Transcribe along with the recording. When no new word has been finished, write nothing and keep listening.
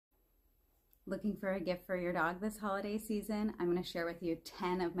Looking for a gift for your dog this holiday season? I'm going to share with you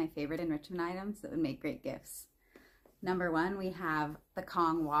 10 of my favorite enrichment items that would make great gifts. Number 1, we have the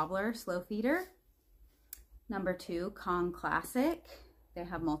Kong Wobbler Slow Feeder. Number 2, Kong Classic. They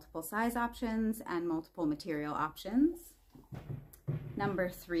have multiple size options and multiple material options. Number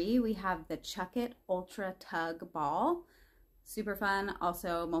 3, we have the Chuck It Ultra Tug Ball. Super fun,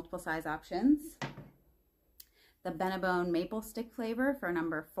 also multiple size options. The Benebone Maple Stick flavor for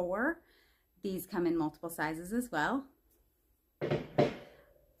number 4. These come in multiple sizes as well.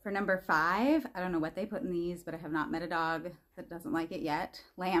 For number 5, I don't know what they put in these, but I have not met a dog that doesn't like it yet.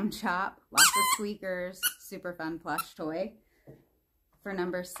 Lamb Chop, lots of squeakers, super fun plush toy. For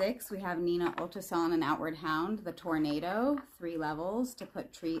number 6, we have Nina Ultrason and Outward Hound, the Tornado, 3 levels to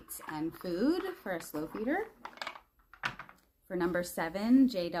put treats and food for a slow feeder. For number 7,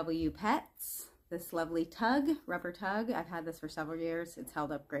 JW Pets, this lovely tug, rubber tug. I've had this for several years. It's held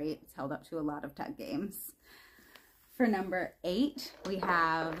up great. It's held up to a lot of tug games. For number 8, we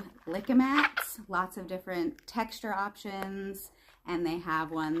have Lick-A-Mats, lots of different texture options, and they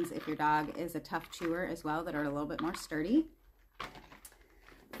have ones if your dog is a tough chewer as well that are a little bit more sturdy.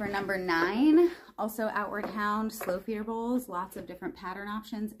 For number 9, also Outward Hound slow feeder bowls, lots of different pattern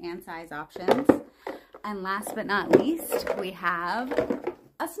options and size options. And last but not least, we have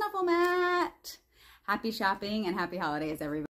a snuffle mat. Happy shopping and happy holidays, everybody.